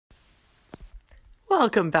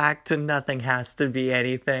Welcome back to Nothing Has to Be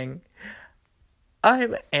Anything.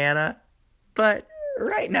 I'm Anna, but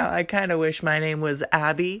right now I kind of wish my name was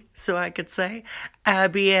Abby, so I could say,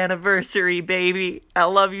 Abby Anniversary, baby. I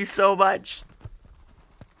love you so much.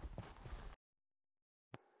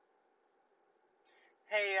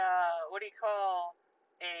 Hey, what do you call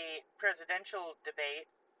a presidential debate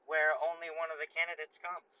where only one of the candidates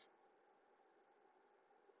comes?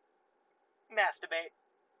 Masturbate.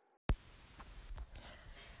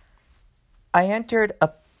 I entered a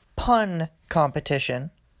pun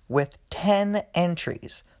competition with 10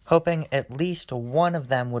 entries, hoping at least one of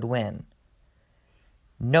them would win.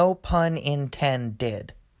 No pun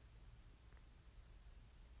intended.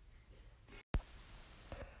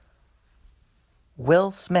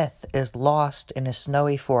 Will Smith is lost in a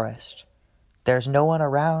snowy forest. There's no one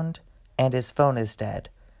around, and his phone is dead,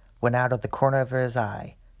 when out of the corner of his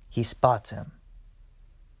eye, he spots him.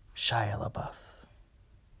 Shia LaBeouf.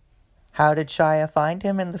 How did Shia find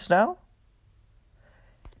him in the snow?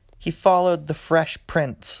 He followed the Fresh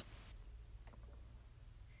Prince.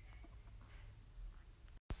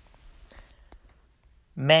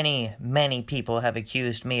 Many, many people have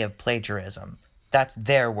accused me of plagiarism. That's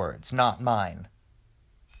their words, not mine.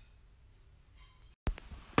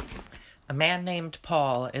 A man named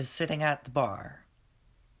Paul is sitting at the bar.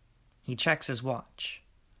 He checks his watch.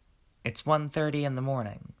 It's 1:30 in the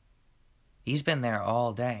morning. He's been there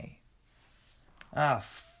all day. Ah,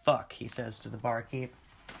 fuck, he says to the barkeep.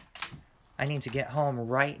 I need to get home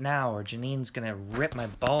right now or Janine's gonna rip my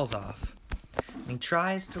balls off. And he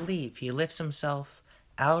tries to leave. He lifts himself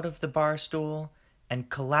out of the bar stool and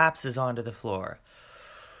collapses onto the floor.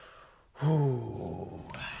 Ooh.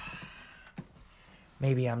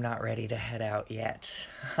 Maybe I'm not ready to head out yet.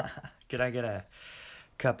 Could I get a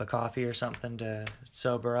cup of coffee or something to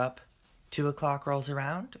sober up? 2 o'clock rolls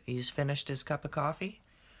around. He's finished his cup of coffee.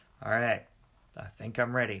 All right, I think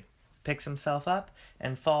I'm ready. Picks himself up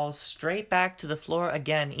and falls straight back to the floor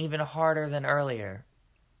again, even harder than earlier.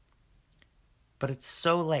 But it's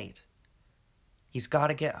so late. He's got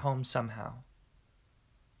to get home somehow.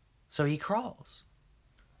 So he crawls.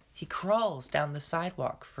 He crawls down the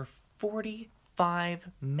sidewalk for 45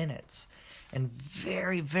 minutes and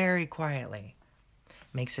very, very quietly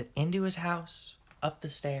makes it into his house, up the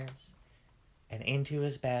stairs, and into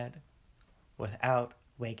his bed without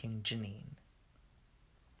waking Janine.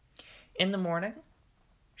 In the morning,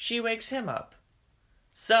 she wakes him up.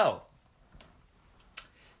 So,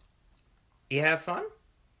 you have fun?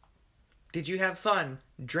 Did you have fun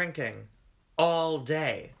drinking all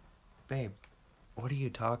day? Babe, what are you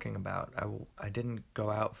talking about? I didn't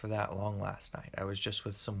go out for that long last night. I was just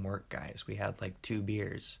with some work guys. We had like 2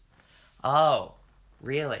 beers. Oh,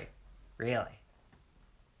 really? Really?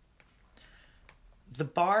 The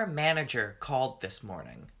bar manager called this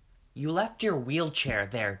morning. You left your wheelchair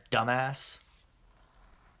there, dumbass.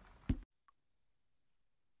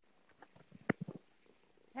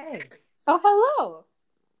 Hey. Oh, hello.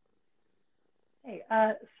 Hey,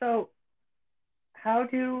 so how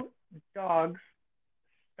do dogs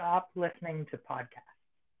stop listening to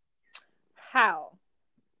podcasts? How?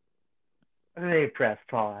 They press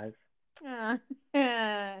pause.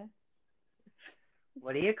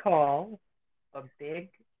 What do you call a big,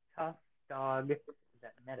 tough dog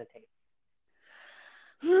that meditates?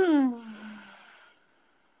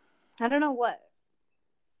 I don't know what.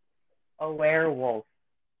 A werewolf.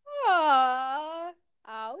 Aww.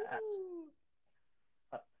 Ow.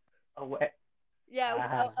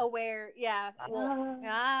 Yeah, aware. Yeah. Well,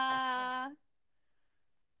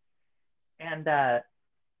 And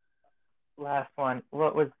last one.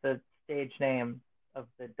 What was the stage name of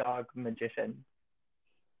the dog magician?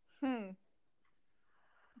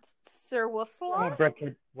 Sir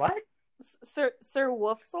Wolfsalot? What? Sir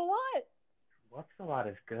Wolfsalot? Wolfsalot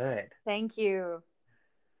is good. Thank you.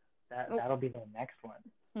 That'll be the next one.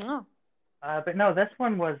 Oh. But no, this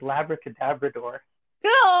one was Labracadabrador.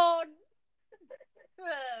 Oh.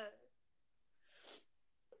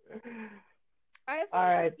 All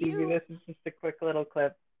right, Phoebe, this is just a quick little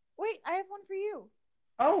clip. Wait, I have one for you.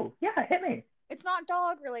 Oh, yeah, hit me. It's not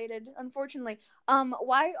dog related, unfortunately.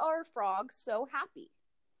 Why are frogs so happy?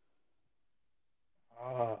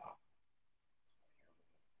 Oh.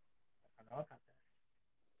 I don't know about this.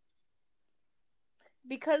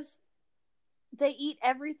 Because they eat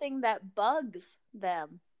everything that bugs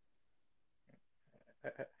them.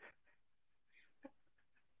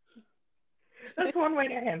 That's one way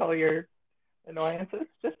to handle your annoyances.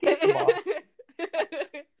 Just eat them all.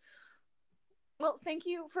 Well, thank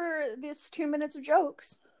you for this 2 minutes of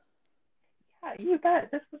jokes. Yeah, you bet.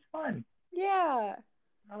 This was fun. Yeah.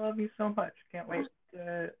 I love you so much. Can't wait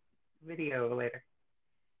to video later.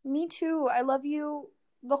 Me too. I love you,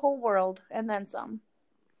 the whole world, and then some.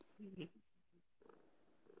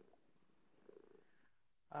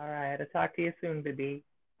 All right. I'll talk to you soon, baby.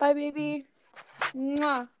 Bye, baby.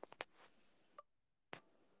 Mwah.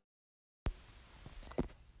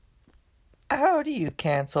 How do you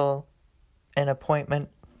cancel an appointment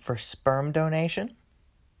for sperm donation?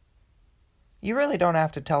 You really don't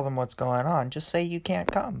have to tell them what's going on. Just say you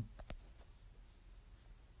can't come.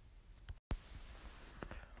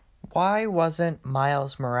 Why wasn't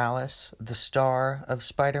Miles Morales the star of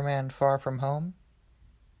Spider-Man Far From Home?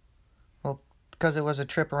 Well, because it was a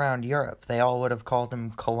trip around Europe. They all would have called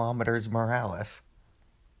him Kilometers Morales.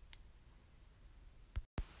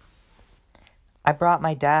 I brought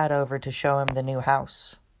my dad over to show him the new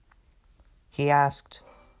house. He asked,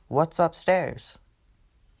 "What's upstairs?"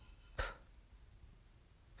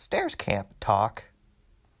 Stairs can't talk.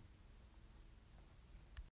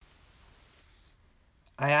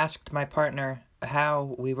 I asked my partner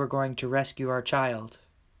how we were going to rescue our child.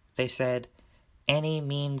 They said, "Any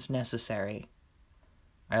means necessary."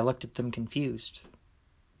 I looked at them confused.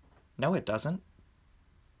 No, it doesn't.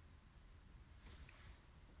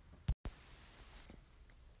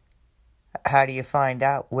 How do you find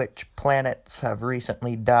out which planets have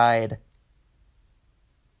recently died?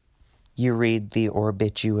 You read the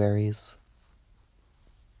obituaries.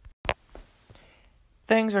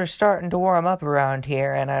 Things are starting to warm up around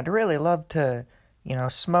here, and I'd really love to,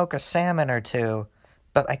 smoke a salmon or two,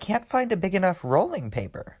 but I can't find a big enough rolling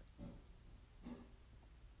paper.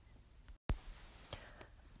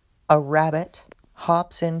 A rabbit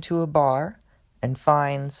hops into a bar and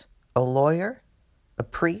finds a lawyer, a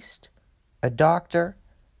priest, a doctor,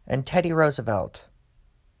 and Teddy Roosevelt.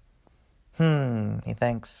 He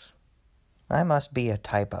thinks, I must be a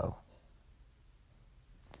typo.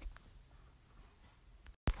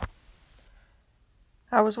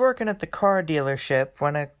 I was working at the car dealership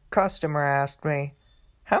when a customer asked me,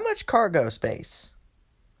 "How much cargo space?"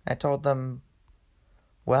 I told them,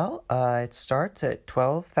 "Well, it starts at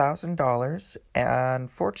 $12,000,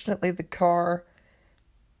 and fortunately the car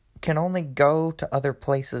can only go to other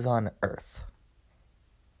places on Earth."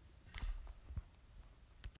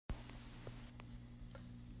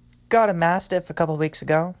 Got a Mastiff a couple weeks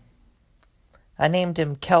ago. I named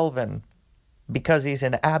him Kelvin because he's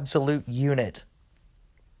an absolute unit.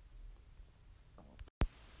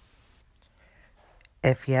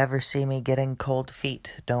 If you ever see me getting cold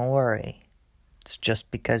feet, don't worry. It's just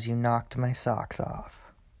because you knocked my socks off.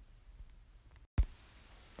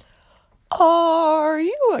 Are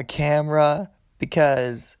you a camera?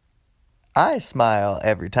 Because I smile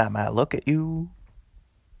every time I look at you.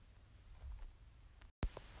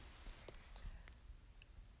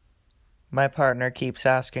 My partner keeps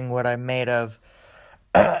asking what I'm made of.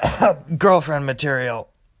 Girlfriend material.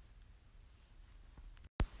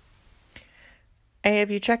 Hey,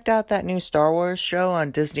 have you checked out that new Star Wars show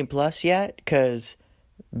on Disney Plus yet? 'Cause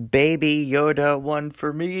Baby Yoda won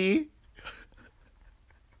for me.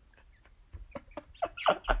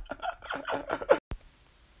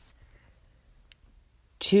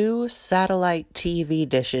 Two satellite TV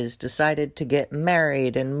dishes decided to get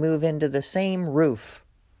married and move into the same roof.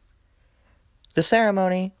 The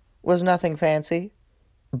ceremony was nothing fancy,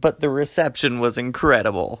 but the reception was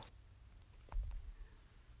incredible.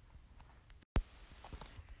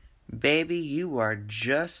 Baby, you are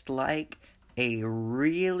just like a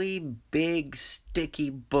really big sticky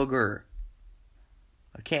booger.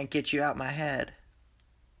 I can't get you out my head.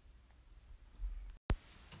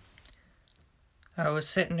 I was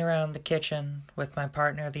sitting around the kitchen with my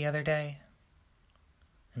partner the other day,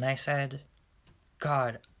 and I said,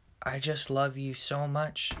 "God, I just love you so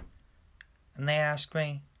much." And they asked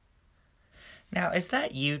me, "Now, is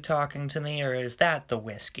that you talking to me, or is that the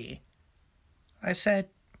whiskey?" I said,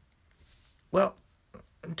 "Well,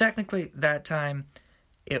 technically that time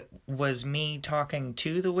it was me talking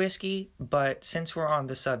to the whiskey, but since we're on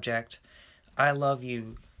the subject, I love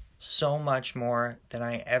you so much more than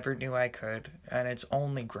I ever knew I could, and it's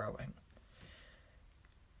only growing.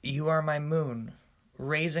 You are my moon,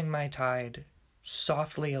 raising my tide,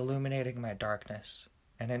 softly illuminating my darkness,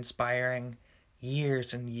 and inspiring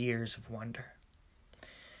years and years of wonder.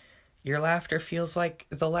 Your laughter feels like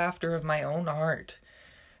the laughter of my own heart.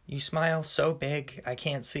 You smile so big, I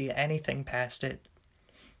can't see anything past it.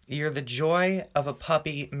 You're the joy of a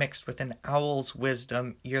puppy mixed with an owl's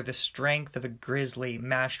wisdom. You're the strength of a grizzly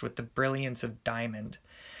mashed with the brilliance of diamond.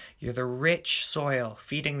 You're the rich soil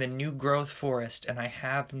feeding the new growth forest, and I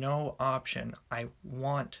have no option, I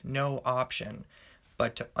want no option,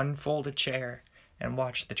 but to unfold a chair and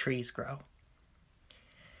watch the trees grow.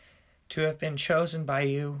 To have been chosen by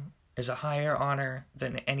you is a higher honor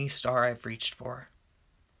than any star I've reached for.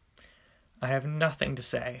 I have nothing to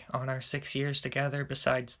say on our 6 years together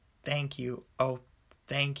besides thank you, oh,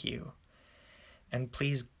 thank you. And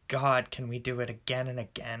please, God, can we do it again and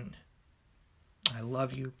again? I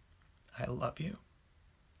love you. I love you.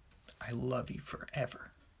 I love you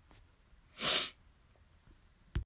forever.